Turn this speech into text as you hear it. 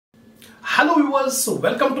Hello viewers,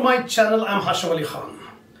 welcome to my channel. I am Hasham Ali Khan.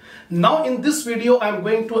 Now in this video I am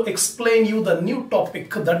going to explain you the new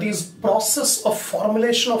topic, that is process of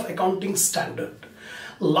formulation of accounting standard.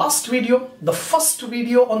 Last video, the first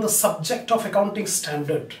video on the subject of accounting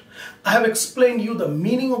standard, I have explained you the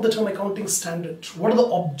meaning of the term accounting standard, what are the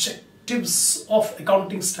objectives of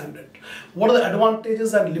accounting standard, what are the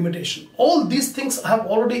advantages and limitations. All these things I have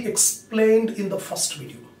already explained in the first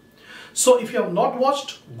video. So if you have not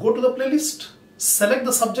watched, go to the playlist, select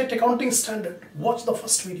the subject accounting standard, watch the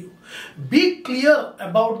first video. Be clear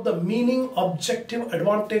about the meaning, objective,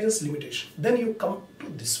 advantages, limitation. Then you come to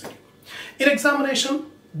this video. In examination,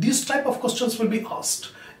 these type of questions will be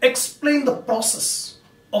asked. Explain the process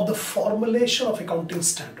of the formulation of accounting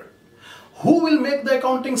standard. Who will make the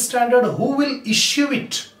accounting standard? Who will issue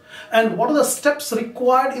it? And what are the steps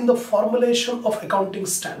required in the formulation of accounting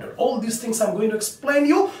standard? All these things I'm going to explain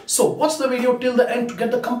you. So watch the video till the end to get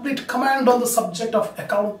the complete command on the subject of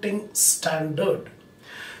accounting standard.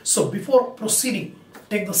 So before proceeding,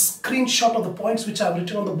 take the screenshot of the points which I have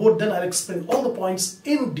written on the board. Then I'll explain all the points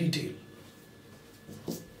in detail.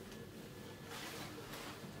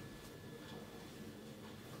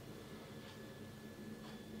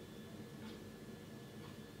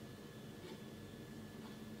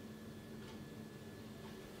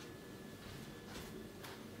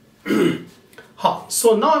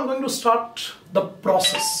 So now I'm going to start the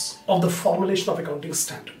process of the formulation of accounting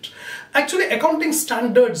standard. Actually, accounting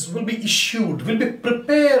standards will be issued, will be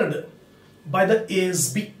prepared by the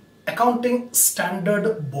ASB, Accounting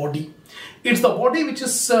Standard Body. It's the body which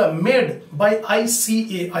is made by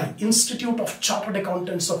ICAI, Institute of Chartered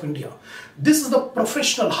Accountants of India. This is the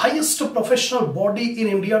professional, highest professional body in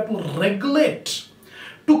India to regulate,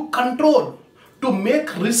 to control, to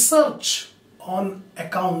make research on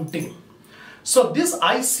accounting. So this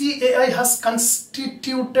ICAI has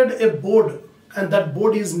constituted a board, and that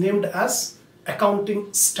board is named as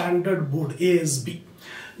Accounting Standard Board, ASB.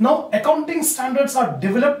 Now accounting standards are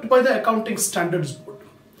developed by the Accounting Standards Board.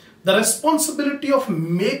 The responsibility of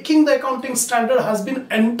making the accounting standard has been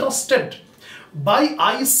entrusted by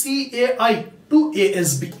ICAI to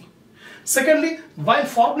ASB. Secondly, while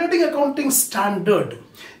formulating accounting standard,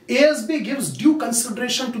 ASB gives due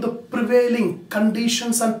consideration to the prevailing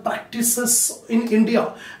conditions and practices in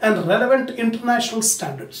India and relevant international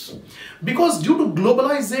standards. Because due to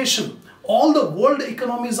globalization, all the world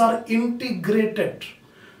economies are integrated.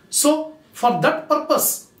 So for that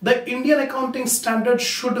purpose, the Indian accounting standard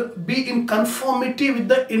should be in conformity with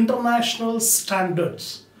the international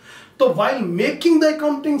standards. So while making the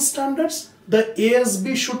accounting standards, the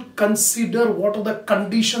ASB should consider what are the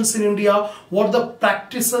conditions in India, what are the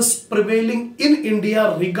practices prevailing in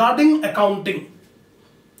India regarding accounting,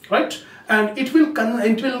 right? And it will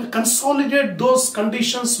consolidate those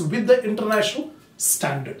conditions with the international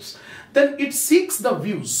standards. Then it seeks the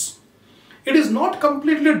views. It is not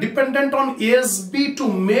completely dependent on ASB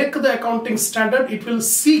to make the accounting standard. It will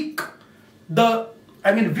seek the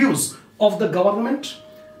views of the government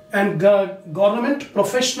and government,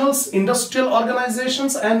 professionals, industrial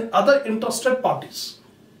organizations and other interested parties.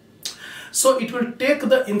 So it will take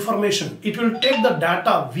the information, it will take the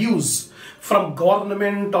data, views from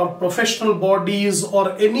government or professional bodies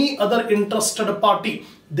or any other interested party.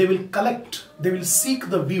 They will collect, they will seek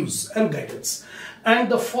the views and guidance.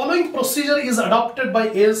 And the following procedure is adopted by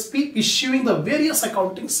ASB, issuing the various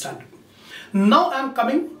accounting standards. Now I am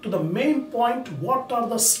coming to the main point. What are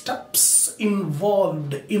the steps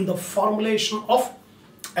involved in the formulation of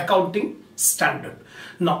accounting standard?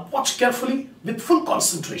 Now watch carefully with full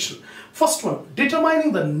concentration. First one,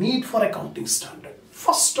 determining the need for accounting standard.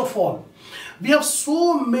 First of all, we have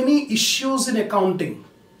so many issues in accounting,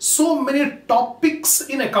 so many topics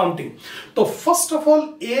in accounting. So first of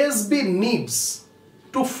all, ASB needs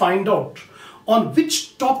to find out on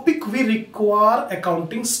which topic we require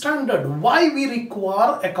accounting standard, why we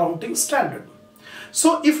require accounting standard.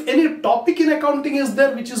 So if any topic in accounting is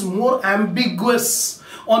there which is more ambiguous,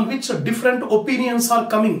 on which different opinions are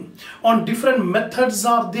coming, on different methods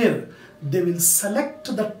are there, they will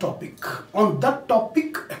select the topic. On that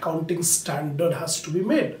topic, accounting standard has to be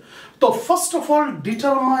made. So first of all,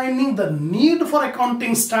 determining the need for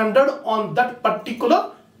accounting standard on that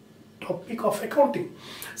particular topic of accounting.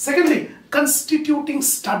 Secondly, constituting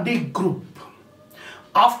study group.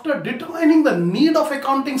 After determining the need of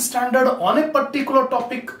accounting standard on a particular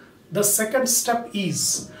topic, the second step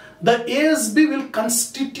is the ASB will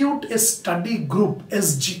constitute a study group,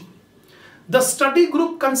 SG. The study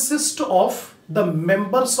group consists of the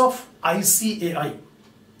members of ICAI.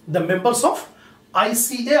 The members of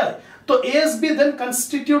ICAI. So ASB then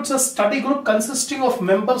constitutes a study group consisting of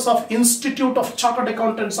members of Institute of Chartered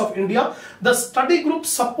Accountants of India. The study group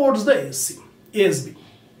supports the ASB.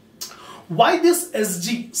 Why this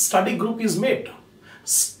SG study group is made?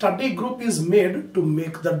 Study group is made to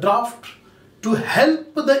make the draft, to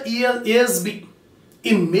help the ASB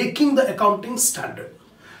in making the accounting standard.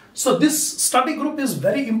 So this study group is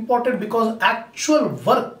very important because actual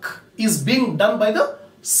work is being done by the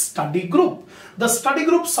study group. The study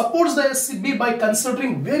group supports the SCB by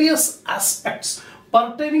considering various aspects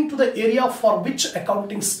pertaining to the area for which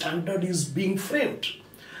accounting standard is being framed.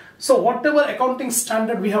 So whatever accounting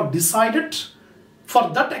standard we have decided, for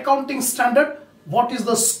that accounting standard, what is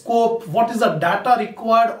the scope, what is the data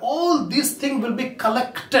required, all these things will be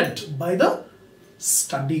collected by the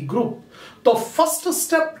study group. The first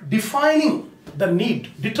step, determining the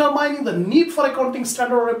need for accounting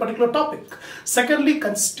standard or a particular topic. Secondly,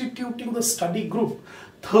 constituting the study group.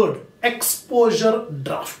 Third, exposure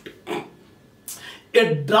draft.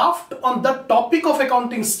 A draft on the topic of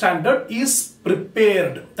accounting standard is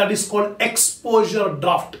prepared. That is called exposure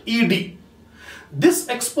draft, ED. This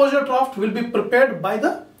exposure draft will be prepared by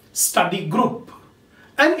the study group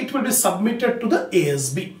and it will be submitted to the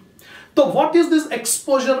ASB. So what is this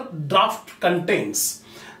exposure draft contains?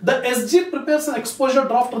 The SG prepares an exposure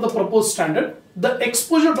draft of the proposed standard. The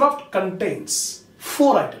exposure draft contains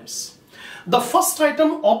 4 items. The first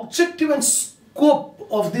item, objective and scope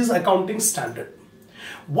of this accounting standard.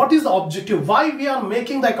 What is the objective? Why we are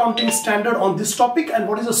making the accounting standard on this topic, and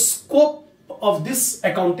what is the scope of this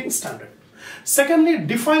accounting standard? Secondly,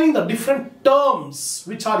 defining the different terms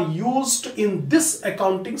which are used in this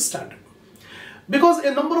accounting standard. Because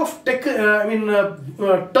a number of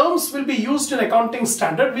terms will be used in accounting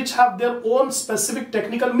standard which have their own specific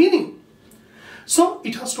technical meaning. So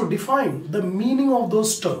it has to define the meaning of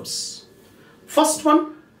those terms. First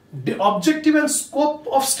one, the objective and scope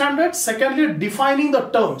of standard. Secondly, defining the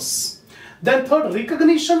terms. Then third,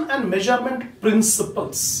 recognition and measurement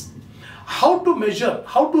principles. How to measure,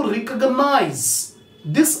 how to recognize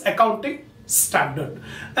this accounting standard.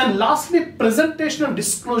 And lastly, presentation and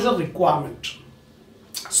disclosure requirement.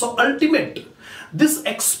 So ultimate, this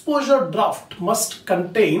exposure draft must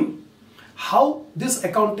contain how this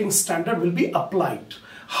accounting standard will be applied,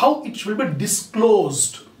 how it will be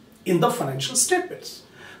disclosed in the financial statements.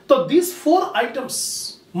 So these 4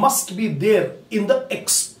 items must be there in the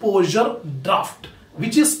exposure draft,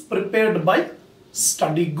 which is prepared by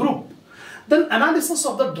study group. Then analysis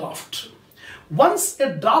of the draft. Once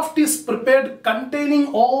a draft is prepared containing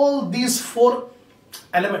all these 4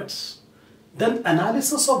 elements, then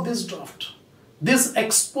analysis of this draft. This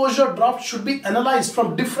exposure draft should be analyzed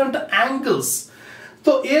from different angles.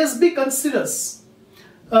 So ASB considers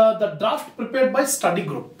the draft prepared by study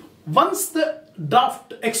group. Once the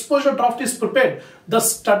exposure draft is prepared, the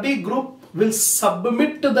study group will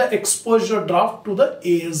submit the exposure draft to the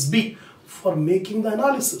ASB for making the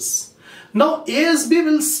analysis. Now ASB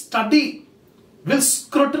will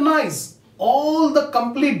scrutinize all the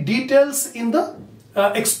complete details in the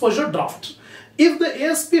exposure draft. If the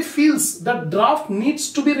ASB feels that draft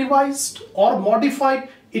needs to be revised or modified,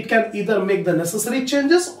 it can either make the necessary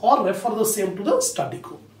changes or refer the same to the study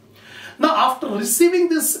group. Now after receiving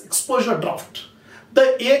this exposure draft,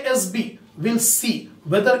 the ASB will see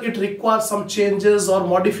whether it requires some changes or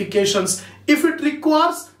modifications. If it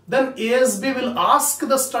requires, then ASB will ask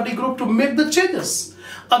the study group to make the changes.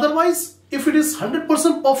 Otherwise, if it is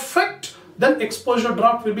 100% perfect, then exposure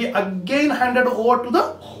draft will be again handed over to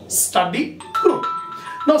the study group.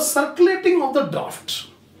 Now circulating of the draft.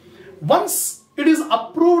 Once it is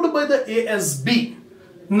approved by the ASB,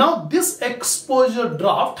 now this exposure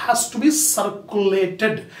draft has to be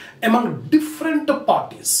circulated among different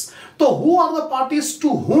parties. So who are the parties to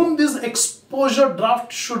whom this exposure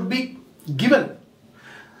draft should be given?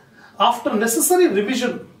 After necessary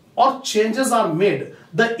revision or changes are made,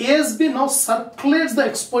 the ASB now circulates the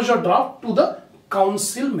exposure draft to the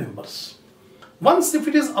council members. Once if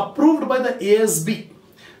it is approved by the ASB,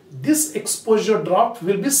 this exposure draft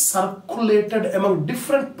will be circulated among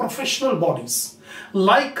different professional bodies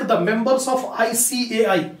like the members of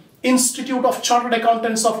ICAI, Institute of Chartered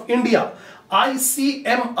Accountants of India,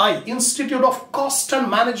 ICMI, Institute of Cost and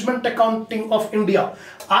Management Accounting of India,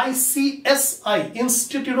 ICSI,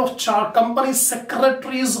 Institute of Company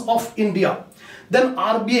Secretaries of India, then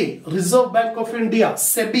RBI, Reserve Bank of India,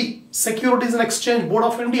 SEBI, Securities and Exchange Board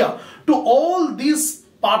of India. To all these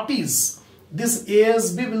parties, this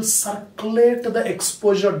ASB will circulate the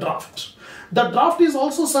exposure draft. The draft is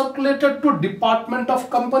also circulated to Department of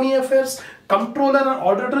Company Affairs, Comptroller and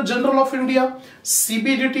Auditor General of India,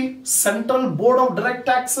 CBDT, Central Board of Direct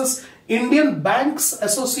Taxes, Indian Banks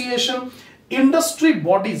Association, industry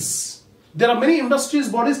bodies. There are many industries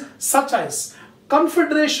bodies such as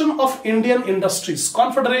Confederation of Indian Industries,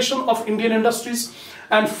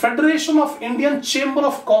 and Federation of Indian Chamber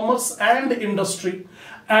of Commerce and Industry,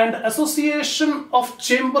 and Association of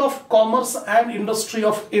Chamber of Commerce and Industry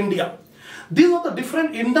of India. These are the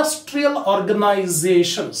different industrial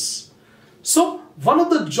organizations. So one of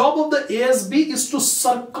the job of the ASB is to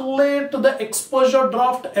circulate the exposure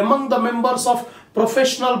draft among the members of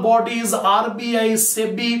professional bodies, RBI,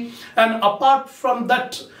 SEBI, and apart from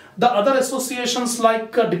that, the other associations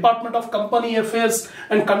like Department of Company Affairs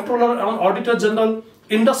and Comptroller and Auditor General,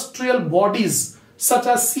 industrial bodies such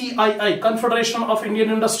as CII, Confederation of Indian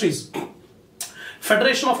Industries,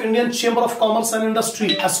 Federation of Indian Chamber of Commerce and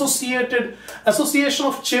Industry, Association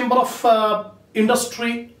of Chamber of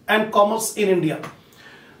Industry and Commerce in India.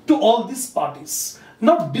 To all these parties.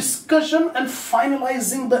 Now, discussion and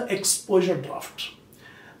finalizing the exposure draft.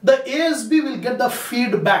 The ASB will get the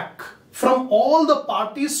feedback from all the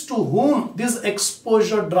parties to whom this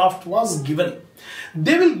exposure draft was given.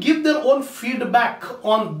 They will give their own feedback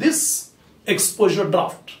on this exposure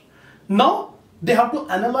draft. Now, they have to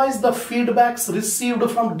analyze the feedbacks received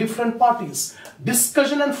from different parties.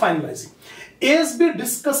 Discussion and finalizing. ASB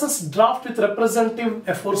discusses draft with representative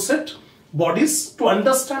aforesaid bodies to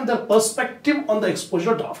understand their perspective on the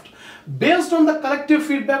exposure draft. Based on the collective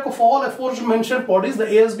feedback of all aforementioned bodies, the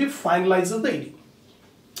ASB finalizes the ED.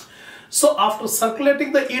 So after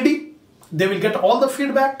circulating the ED, they will get all the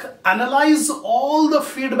feedback, analyze all the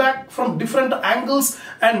feedback from different angles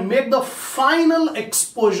and make the final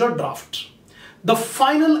exposure draft. The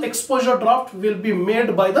final exposure draft will be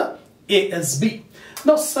made by the ASB.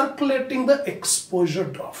 Now circulating the exposure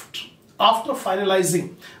draft. After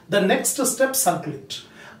finalizing, the next step, circulate.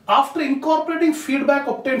 After incorporating feedback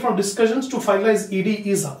obtained from discussions to finalize ED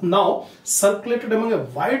is now circulated among a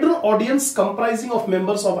wider audience comprising of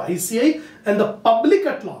members of ICI and the public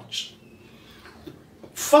at large.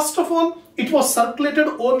 First of all, it was circulated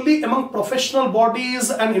only among professional bodies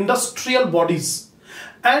and industrial bodies.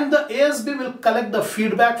 And the ASB will collect the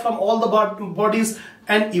feedback from all the bodies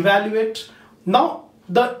and evaluate. Now,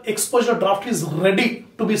 the exposure draft is ready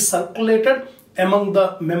to be circulated among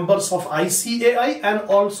the members of ICAI and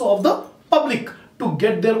also of the public to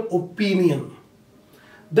get their opinion.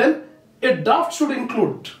 Then a draft should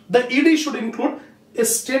include, the ED should include a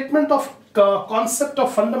statement of concept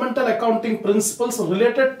of fundamental accounting principles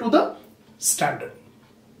related to the standard.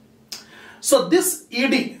 So this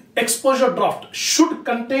ED exposure draft should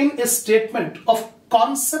contain a statement of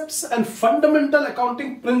concepts and fundamental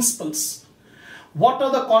accounting principles. What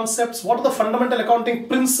are the concepts? What are the fundamental accounting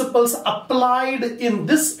principles applied in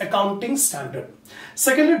this accounting standard?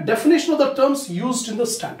 Secondly, definition of the terms used in the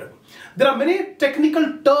standard. There are many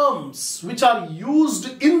technical terms which are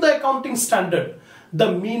used in the accounting standard.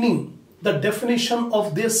 The meaning, the definition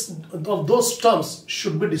of those terms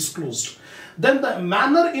should be disclosed. Then the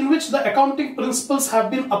manner in which the accounting principles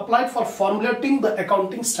have been applied for formulating the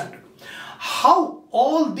accounting standard. How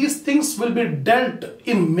all these things will be dealt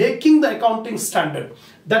in making the accounting standard,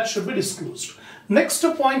 that should be disclosed. Next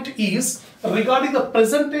point is regarding the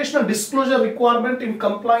presentation and disclosure requirement in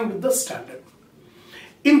complying with the standard.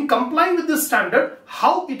 In complying with this standard,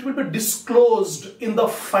 how it will be disclosed in the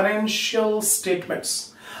financial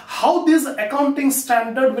statements. How this accounting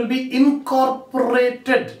standard will be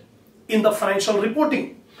incorporated in the financial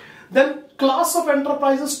reporting. Then class of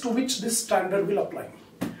enterprises to which this standard will apply.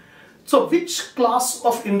 So which class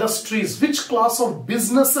of industries, which class of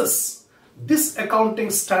businesses this accounting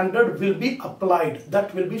standard will be applied,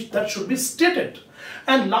 that should be stated.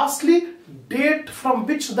 And lastly, date from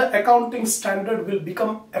which the accounting standard will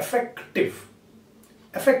become effective.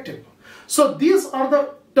 So these are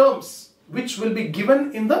the terms which will be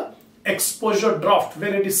given in the exposure draft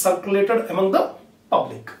when it is circulated among the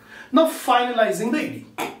public. Now finalizing the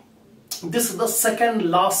ED. This is the second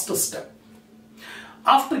last step.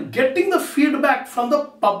 After getting the feedback from the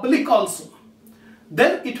public also,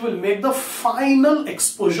 then it will make the final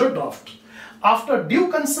exposure draft. After due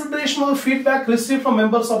consideration of the feedback received from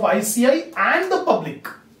members of ICI and the public,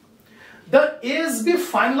 the ASB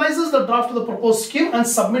finalizes the draft of the proposed scheme and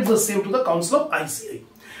submits the same to the Council of ICI.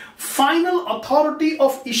 Final authority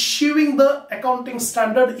of issuing the accounting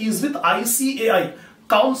standard is with ICAI,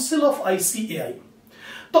 Council of ICAI.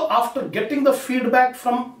 So after getting the feedback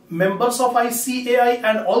from members of ICAI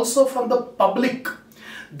and also from the public,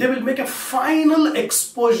 they will make a final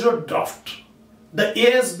exposure draft. The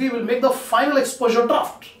ASB will make the final exposure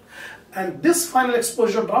draft, and this final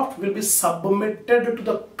exposure draft will be submitted to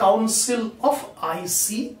the Council of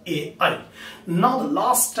ICAI. Now the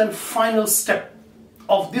last and final step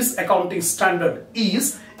of this accounting standard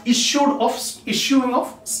is issuing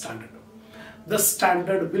of standard. The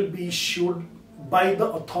standard will be issued by the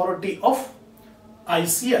authority of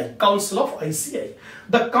ICAI, Council of ICAI.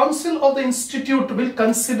 The Council of the Institute will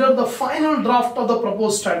consider the final draft of the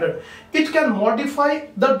proposed standard. It can modify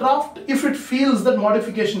the draft if it feels that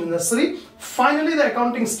modification is necessary. Finally, the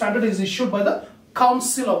accounting standard is issued by the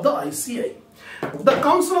Council of the ICAI. The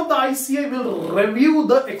Council of the ICAI will review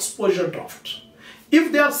the exposure draft.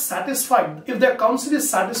 If they are satisfied, if their council is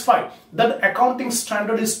satisfied that the accounting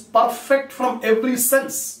standard is perfect from every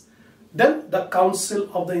sense, then the Council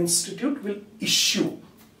of the Institute will issue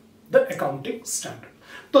the accounting standard.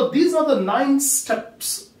 So these are the 9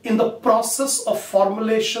 steps in the process of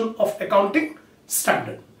formulation of accounting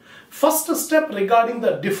standard. First step regarding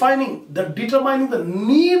the determining the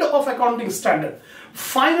need of accounting standard.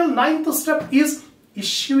 Final 9th step is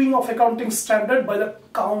issuing of accounting standard by the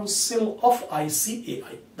Council of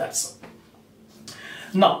ICAI. That's all.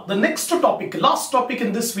 Now the next topic, last topic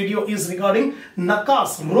in this video is regarding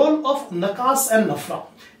NACAS, role of NACAS and NFRA,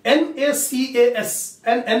 NACAS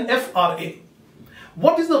and NFRA.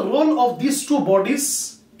 What is the role of these two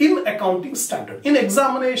bodies in accounting standard? In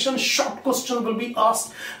examination, short question will be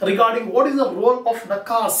asked regarding what is the role of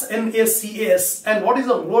NACAS, NACAS, and what is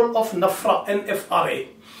the role of NFRA, NFRA.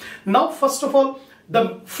 Now first of all,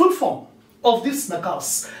 the full form of this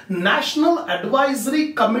NACAS, National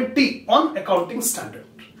Advisory Committee on Accounting Standard.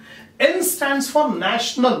 N stands for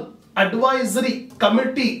National Advisory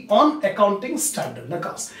Committee on Accounting Standard,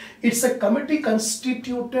 NACAS. It's a committee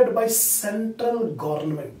constituted by central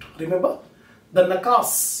government. Remember, the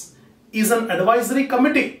NACAS is an advisory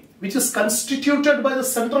committee which is constituted by the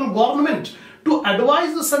central government to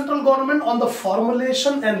advise the central government on the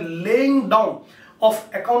formulation and laying down of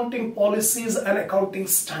accounting policies and accounting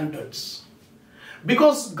standards.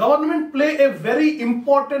 Because government play a very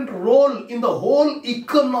important role in the whole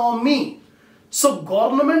economy. So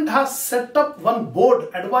government has set up one board,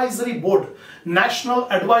 advisory board, National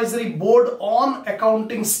Advisory Board on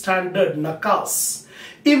Accounting Standard, NACAS,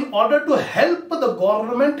 in order to help the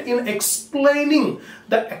government in explaining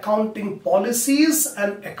the accounting policies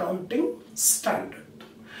and accounting standard.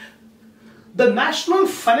 The National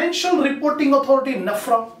Financial Reporting Authority,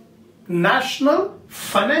 NFRA, National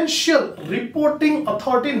Financial Reporting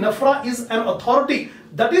Authority, NFRA, is an authority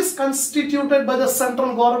that is constituted by the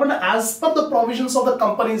central government as per the provisions of the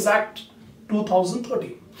Companies Act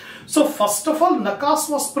 2013. So first of all, NACAS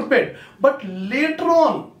was prepared, but later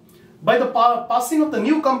on, by the passing of the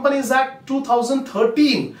new Companies Act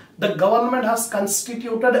 2013, the government has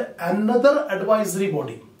constituted another advisory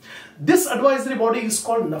body. This advisory body is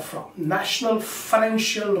called NFRA, National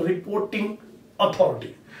Financial Reporting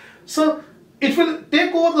Authority. So it will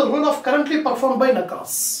take over the role of currently performed by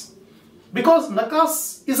NACAS. Because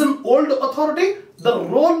NACAS is an old authority, the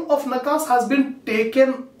role of NACAS has been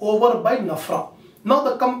taken over by NFRA. Now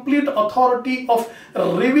the complete authority of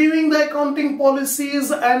reviewing the accounting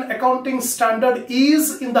policies and accounting standard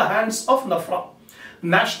is in the hands of NFRA,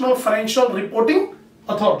 National Financial Reporting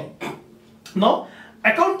Authority. Now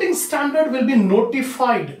accounting standard will be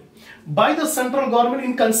notified by the central government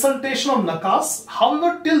in consultation of NACAS.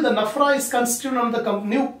 However, till the NFRA is constituted under the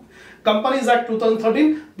new Companies Act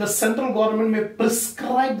 2013, the central government may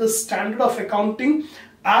prescribe the standard of accounting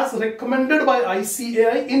as recommended by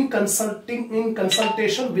ICAI in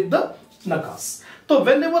consultation with the NACAS. So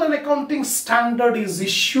whenever an accounting standard is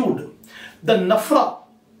issued, the NFRA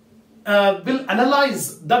will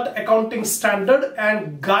analyze that accounting standard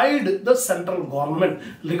and guide the central government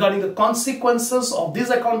regarding the consequences of this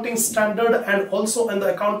accounting standard and also in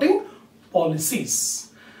the accounting policies.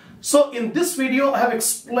 So in this video, I have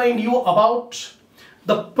explained you about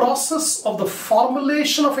the process of the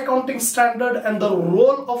formulation of accounting standard and the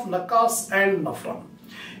role of NACAS and NFRA.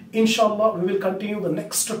 Inshallah, we will continue the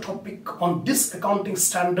next topic on this accounting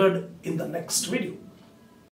standard in the next video.